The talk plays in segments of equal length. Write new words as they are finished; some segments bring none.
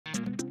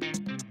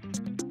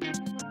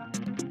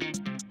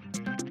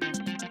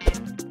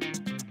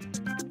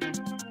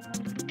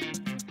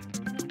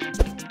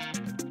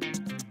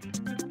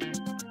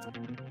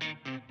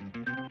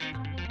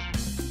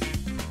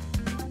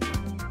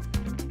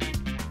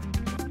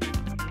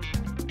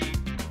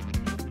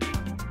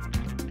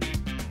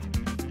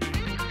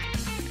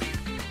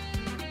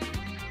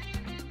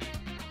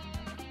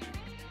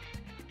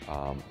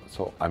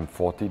So I'm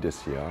 40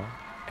 this year,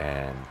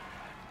 and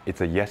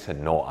it's a yes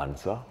and no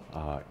answer.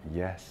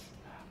 Yes,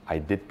 I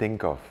did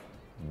think of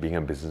being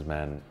a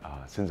businessman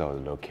since I was a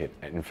little kid.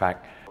 In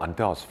fact,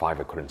 until I was 5,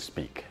 I couldn't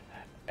speak.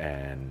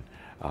 And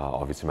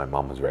obviously my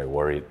mom was very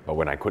worried, but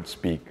when I could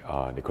speak,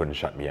 they couldn't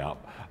shut me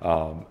up.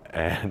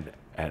 And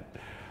at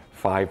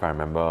 5, I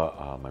remember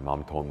my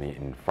mom told me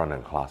in front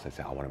of the class, I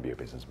said, I want to be a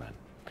businessman.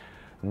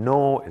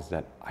 No is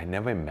that I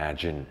never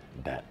imagined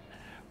that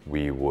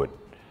we would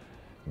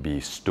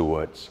be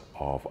stewards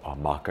of a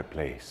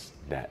marketplace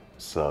that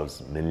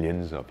serves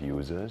millions of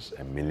users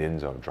and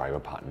millions of driver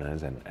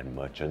partners and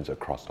merchants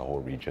across the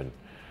whole region.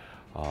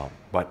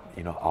 But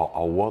you know,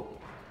 our work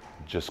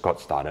just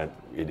got started.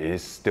 It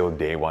is still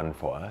day one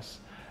for us,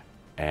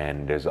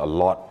 and there's a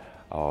lot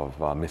of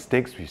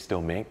mistakes we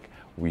still make.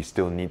 We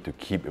still need to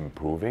keep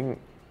improving,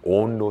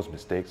 own those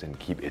mistakes, and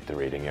keep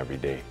iterating every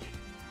day.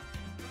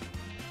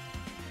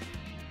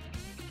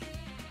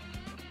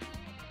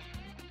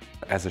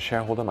 As a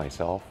shareholder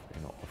myself,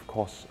 you know, of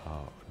course,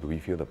 do we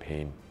feel the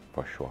pain?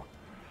 For sure.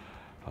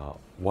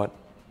 What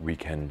we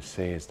can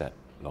say is that,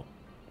 look,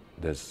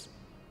 there's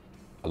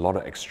a lot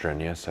of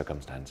extraneous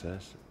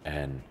circumstances,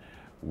 and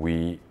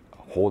we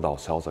hold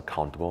ourselves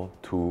accountable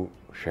to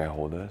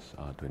shareholders,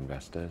 to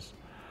investors.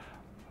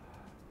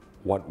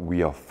 What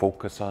we are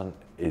focused on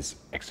is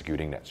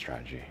executing that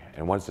strategy.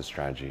 And what's the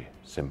strategy?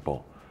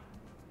 Simple.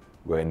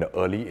 We're in the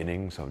early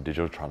innings of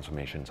digital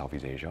transformation in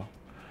Southeast Asia.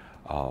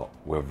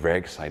 We're very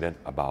excited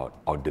about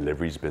our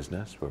deliveries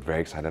business. We're very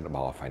excited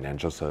about our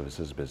financial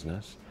services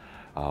business.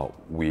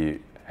 We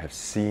have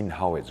seen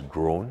how it's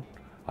grown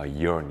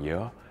year on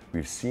year.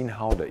 We've seen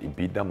how the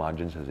EBITDA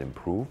margins has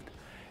improved,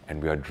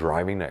 and we are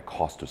driving that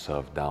cost to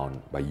serve down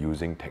by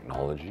using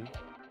technology.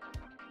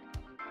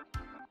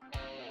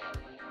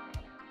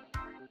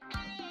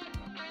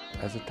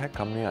 As a tech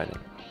company, I think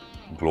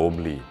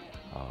globally,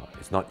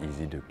 it's not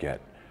easy to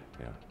get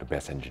the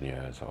best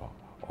engineers or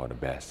the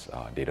best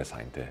data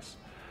scientists.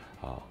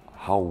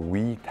 How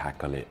we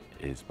tackle it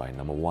is by,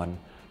 number one,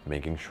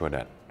 making sure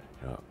that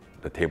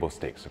the table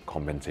stakes, the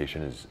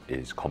compensation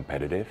is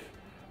competitive,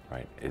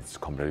 right? It's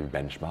competitive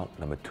benchmark.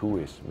 Number two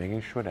is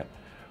making sure that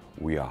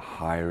we are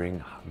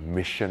hiring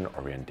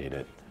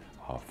mission-oriented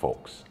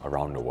folks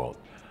around the world.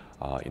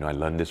 I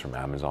learned this from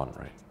Amazon,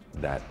 right?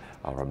 That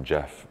from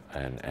Jeff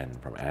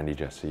and from Andy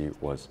Jassy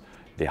was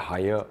they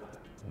hire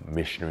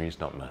missionaries,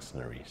 not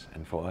mercenaries.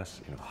 And for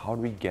us, how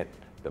do we get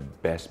the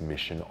best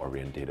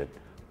mission-oriented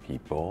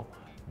people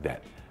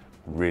that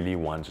really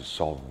want to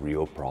solve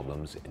real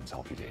problems in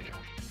Southeast Asia?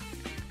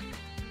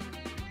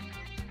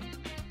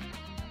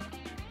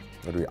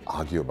 What do we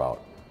argue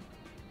about?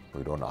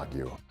 We don't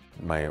argue.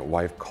 My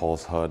wife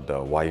calls her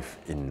the wife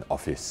in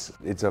office.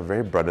 It's a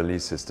very brotherly,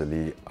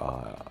 sisterly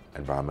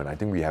environment. I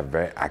think we have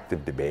very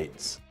active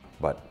debates,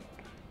 but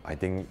I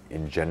think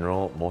in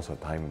general, most of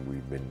the time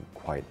we've been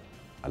quite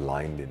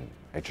aligned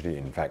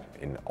in fact,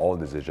 in all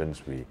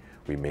decisions, we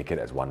make it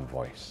as one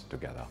voice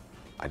together.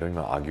 I don't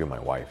even argue with my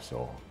wife,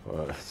 so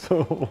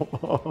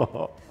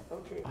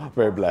okay.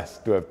 Very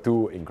blessed to have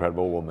two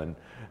incredible women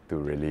to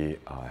really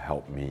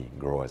help me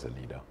grow as a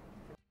leader.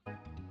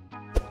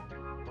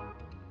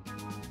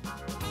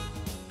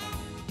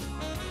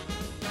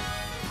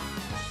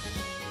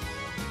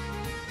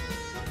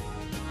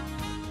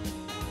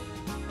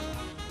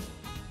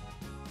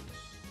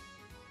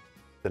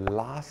 The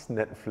last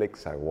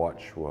Netflix I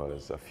watched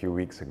was a few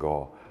weeks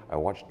ago. I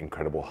watched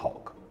Incredible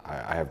Hulk.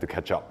 I have to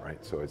catch up,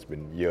 right? So it's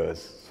been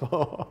years,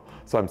 so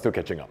I'm still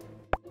catching up.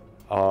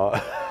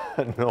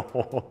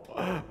 No,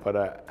 but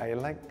I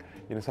like,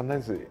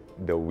 sometimes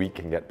the week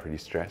can get pretty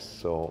stressed.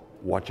 So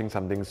watching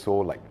something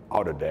so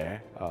out of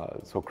there,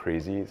 so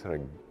crazy,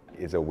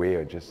 is a way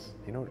of just,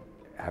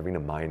 having the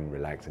mind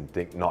relax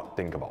and not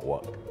think about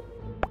work.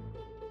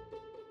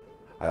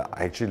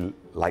 I actually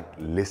like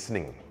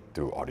listening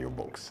to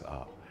audiobooks.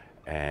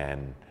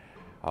 And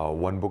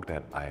one book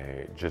that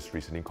I just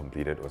recently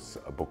completed was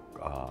a book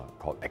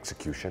called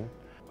Execution,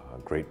 a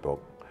great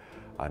book.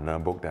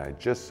 Another book that I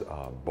just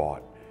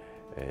bought,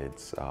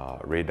 it's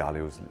Ray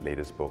Dalio's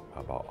latest book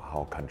about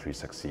how countries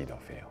succeed or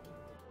fail.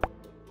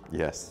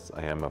 Yes,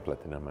 I am a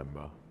Platinum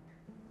member.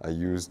 I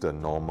use the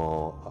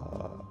normal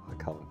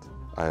account.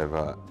 I have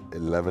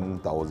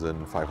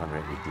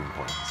 11,518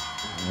 points.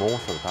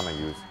 Most of the time I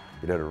use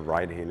either the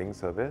ride-hailing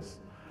service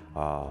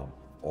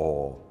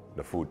or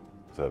the food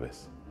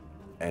service.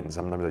 And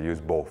sometimes I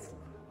use both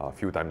a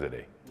few times a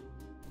day.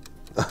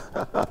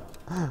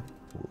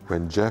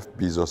 When Jeff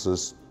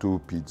Bezos' 2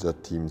 pizza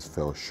teams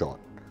fell short,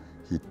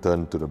 he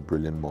turned to the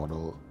brilliant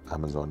model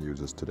Amazon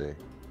uses today.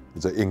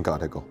 It's an Inc.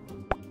 article.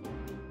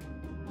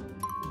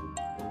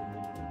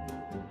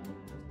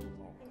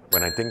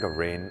 When I think of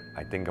Rain,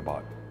 I think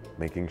about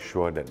making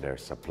sure that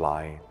there's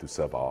supply to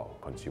serve our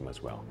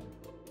consumers well.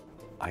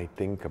 I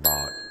think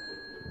about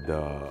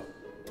the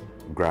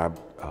Grab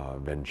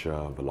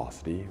venture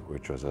Velocity,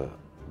 which was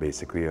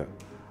basically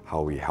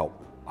how we help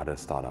other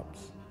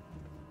startups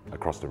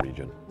across the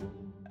region.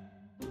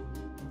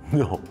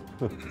 No,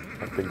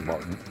 I think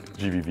about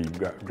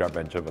GVV, Grab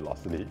Venture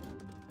Velocity.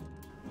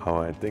 Oh,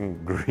 I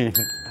think green.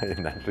 I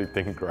naturally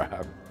think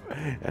Grab,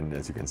 and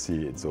as you can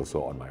see, it's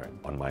also on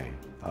my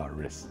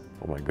wrist.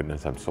 Oh my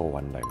goodness, I'm so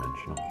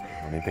one-dimensional.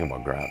 When you think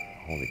about Grab,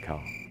 holy cow.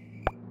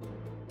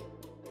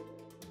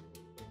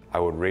 I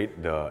would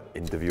rate the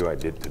interview I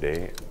did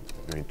today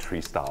maybe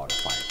 3 star out of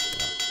 5. You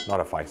know?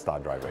 Not a 5-star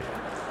driver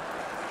yet.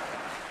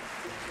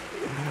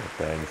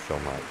 Thanks so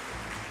much.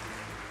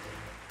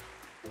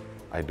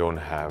 I don't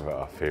have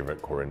a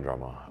favorite Korean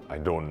drama. I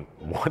don't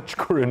watch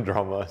Korean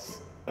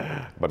dramas,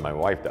 but my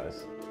wife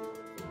does.